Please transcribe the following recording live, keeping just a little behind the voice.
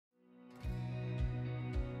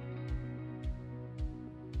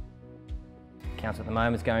Council at the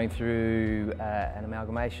moment is going through an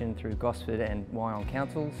amalgamation through Gosford and Wyong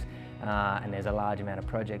councils, and there's a large amount of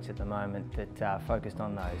projects at the moment that are focused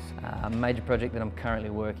on those. A major project that I'm currently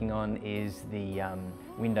working on is the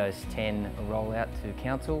Windows 10 rollout to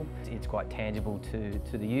council. It's quite tangible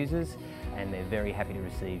to the users, and they're very happy to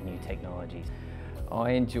receive new technologies.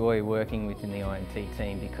 I enjoy working within the IMT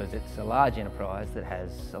team because it's a large enterprise that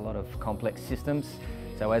has a lot of complex systems.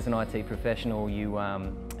 So as an IT professional, you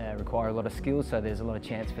require a lot of skills, so there's a lot of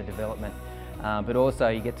chance for development. But also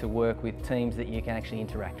you get to work with teams that you can actually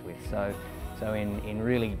interact with. So in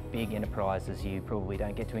really big enterprises, you probably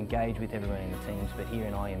don't get to engage with everyone in the teams, but here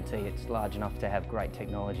in IMT, it's large enough to have great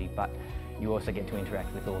technology, but you also get to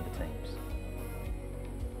interact with all the teams.